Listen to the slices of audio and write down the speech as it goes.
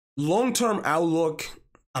long-term outlook,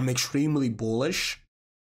 I'm extremely bullish.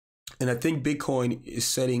 And I think Bitcoin is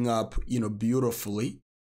setting up, beautifully.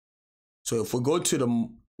 So if we go to the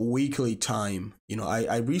weekly time,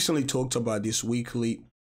 I recently talked about this weekly,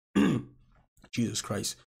 Jesus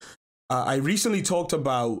Christ. I recently talked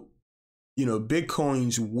about,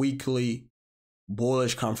 Bitcoin's weekly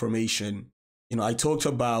bullish confirmation. I talked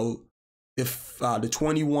about the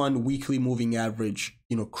 21 weekly moving average,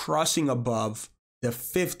 crossing above the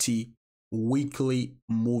 50 weekly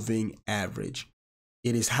moving average.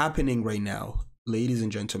 It is happening right now, ladies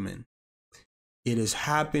and gentlemen. It is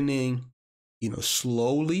happening,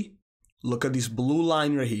 slowly. Look at this blue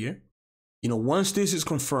line right here. Once this is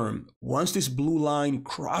confirmed, once this blue line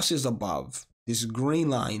crosses above this green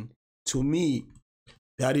line, to me,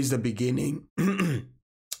 that is the beginning.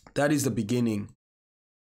 That is the beginning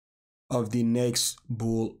of the next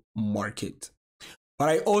bull market. But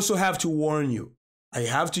I also have to warn you. I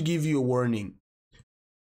have to give you a warning.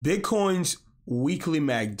 Bitcoin's weekly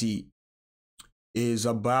MACD is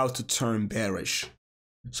about to turn bearish.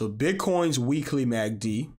 So Bitcoin's weekly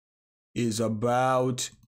MACD is about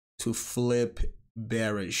to flip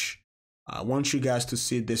bearish. I want you guys to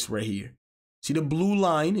see this right here. See the blue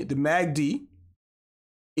line, the MACD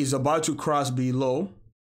is about to cross below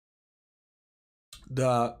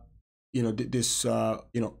the this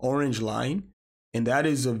orange line, and that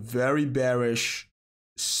is a very bearish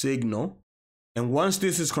signal. And once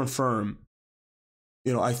this is confirmed,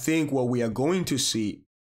 I think what we are going to see,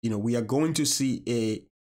 we are going to see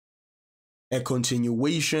a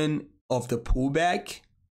continuation of the pullback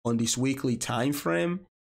on this weekly time frame,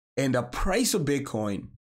 and the price of Bitcoin,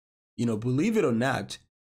 believe it or not,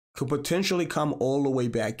 could potentially come all the way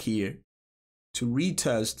back here to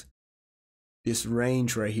retest this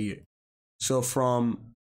range right here. So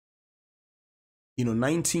from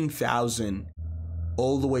 19,000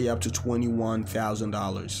 all the way up to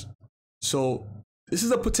 $21,000. So this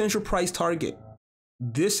is a potential price target.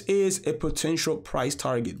 This is a potential price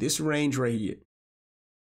target. This range right here.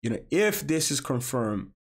 If this is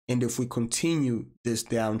confirmed and if we continue this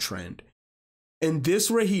downtrend. And this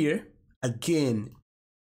right here, again,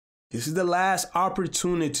 this is the last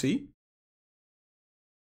opportunity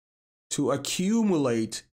to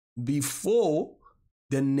accumulate before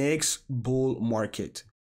the next bull market.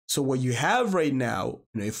 So what you have right now,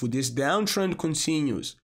 if this downtrend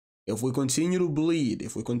continues, if we continue to bleed,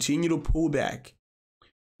 if we continue to pull back,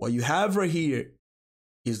 what you have right here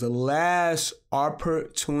is the last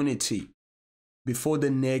opportunity before the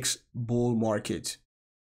next bull market.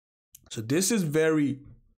 So this is very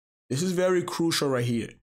crucial right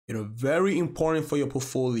here. Very important for your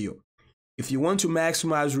portfolio. If you want to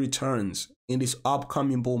maximize returns in this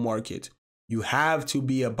upcoming bull market, you have to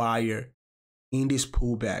be a buyer in this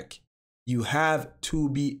pullback. You have to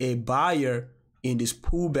be a buyer in this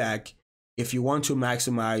pullback if you want to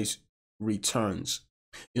maximize returns.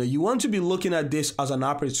 You want to be looking at this as an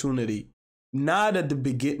opportunity, not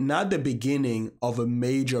the beginning of a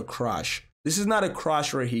major crash. This is not a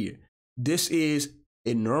crash right here. This is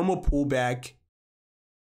a normal pullback.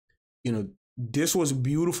 This was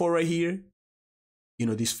beautiful right here.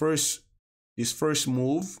 This first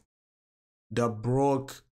move that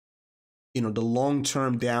broke, the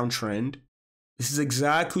long-term downtrend. This is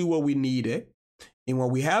exactly what we needed. And what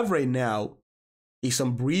we have right now is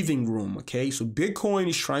some breathing room, okay? So Bitcoin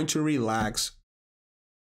is trying to relax.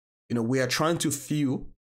 We are trying to fuel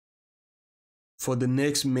for the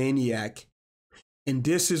next maniac. And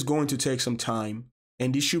this is going to take some time.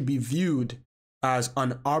 And this should be viewed as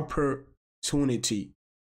an opportunity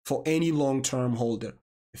for any long-term holder.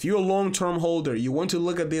 If you're a long-term holder, you want to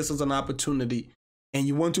look at this as an opportunity and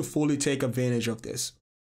you want to fully take advantage of this.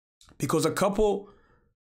 Because a couple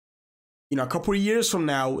of years from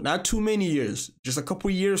now, not too many years, just a couple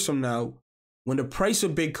of years from now, when the price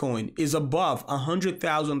of Bitcoin is above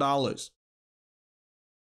 $100,000,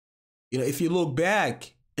 if you look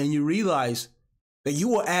back and you realize that you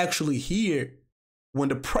were actually here when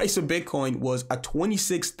the price of Bitcoin was at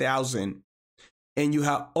 26,000 and you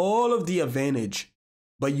have all of the advantage,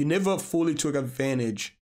 but you never fully took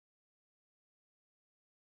advantage,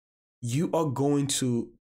 you are going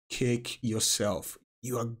to kick yourself.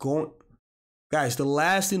 Guys, the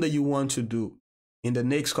last thing that you want to do in the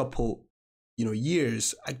next couple,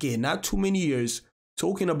 years, again, not too many years,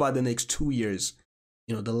 talking about the next 2 years,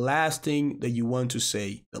 the last thing that you want to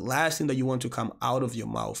say, the last thing that you want to come out of your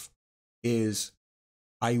mouth is,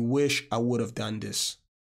 I wish I would have done this.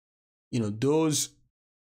 Those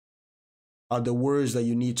are the words that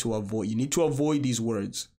you need to avoid. You need to avoid these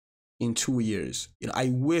words in 2 years. I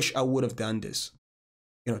wish I would have done this.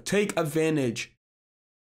 Take advantage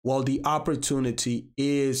while the opportunity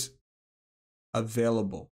is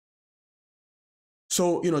available.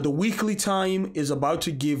 So, the weekly time is about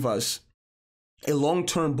to give us a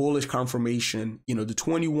long-term bullish confirmation. The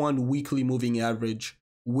 21 weekly moving average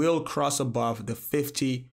will cross above the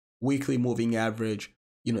 50 weekly moving average,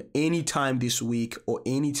 anytime this week or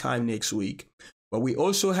anytime next week. But we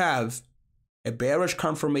also have a bearish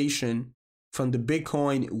confirmation from the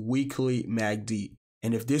Bitcoin weekly MACD.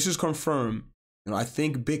 And if this is confirmed, I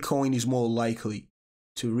think Bitcoin is more likely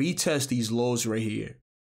to retest these lows right here,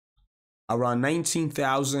 around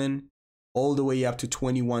 19,000 all the way up to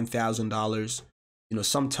 $21,000,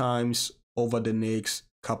 sometimes over the next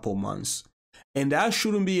couple months. And that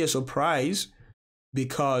shouldn't be a surprise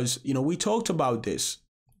because, we talked about this.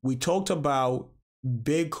 We talked about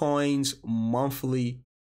Bitcoin's monthly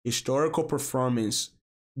historical performance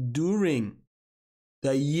during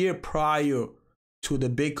the year prior to the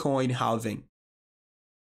Bitcoin halving.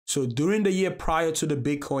 So during the year prior to the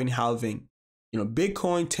Bitcoin halving,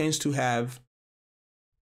 Bitcoin tends to have,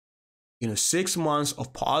 6 months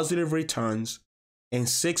of positive returns and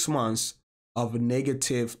 6 months of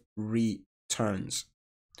negative returns.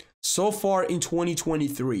 So far in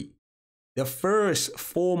 2023, the first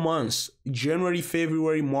 4 months, January,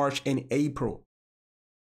 February, March, and April,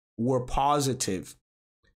 were positive.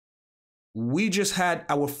 We just had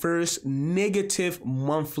our first negative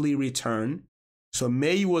monthly return. So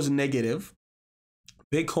May was negative.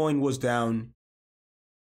 Bitcoin was down,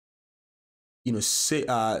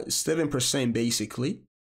 7% basically.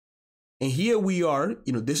 And here we are,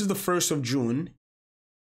 this is the 1st of June.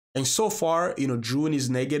 And so far, June is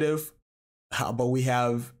negative, but we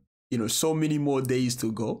have, so many more days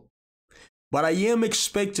to go. But I am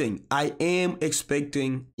expecting,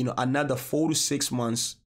 another 4 to 6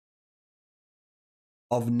 months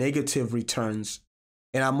of negative returns.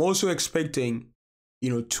 And I'm also expecting,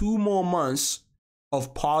 2 more months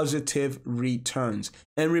of positive returns.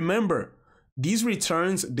 And remember, these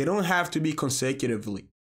returns, they don't have to be consecutively.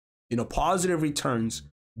 Positive returns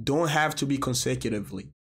don't have to be consecutively.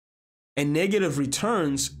 And negative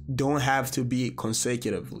returns don't have to be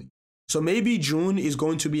consecutively. So maybe June is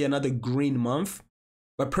going to be another green month.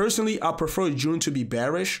 But personally, I prefer June to be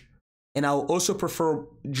bearish. And I'll also prefer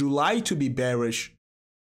July to be bearish.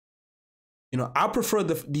 I prefer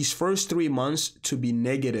these first 3 months to be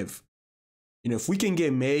negative. If we can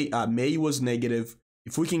get May was negative.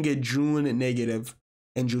 If we can get June negative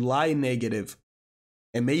and July negative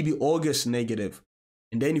and maybe August negative,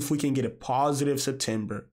 and then if we can get a positive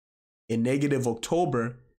September, a negative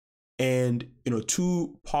October, and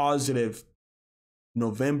 2 positive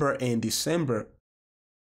November and December,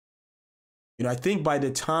 I think by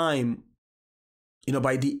the time,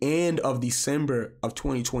 by the end of December of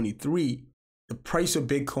 2023, the price of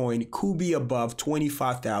Bitcoin could be above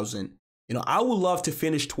 25,000. I would love to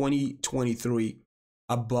finish 2023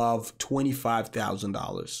 above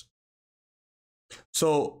 $25,000.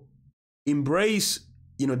 So embrace,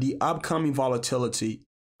 the upcoming volatility.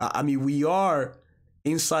 We are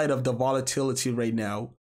inside of the volatility right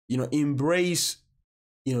now. Embrace,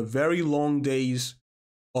 very long days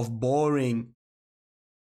of boring,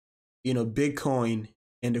 Bitcoin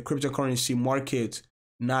and the cryptocurrency market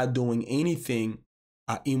not doing anything.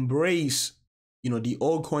 Embrace, the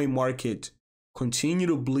altcoin market continue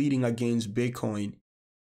to bleeding against Bitcoin.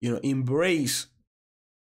 Embrace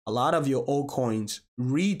a lot of your altcoins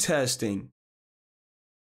retesting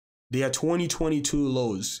their 2022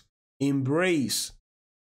 lows. Embrace,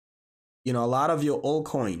 a lot of your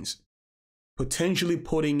altcoins potentially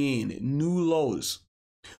putting in new lows.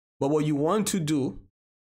 But what you want to do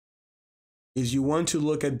is you want to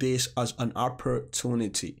look at this as an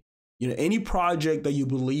opportunity. Any project that you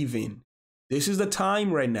believe in, this is the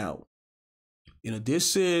time right now.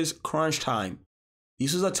 This is crunch time.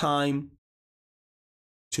 This is a time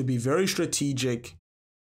to be very strategic.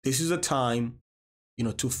 This is a time,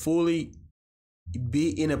 to fully be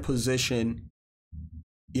in a position,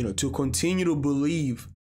 to continue to believe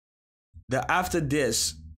that after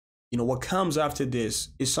this, what comes after this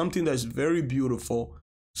is something that's very beautiful,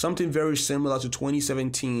 something very similar to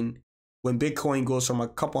 2017 when Bitcoin goes from a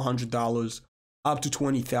couple $100 up to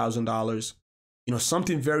 $20,000.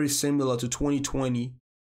 Something very similar to 2020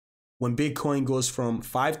 when Bitcoin goes from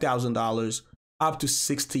 $5,000 up to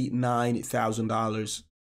 $69,000.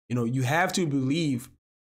 You have to believe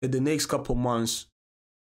that the next couple months,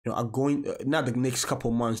 are going, not the next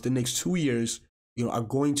couple months, the next 2 years, are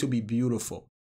going to be beautiful.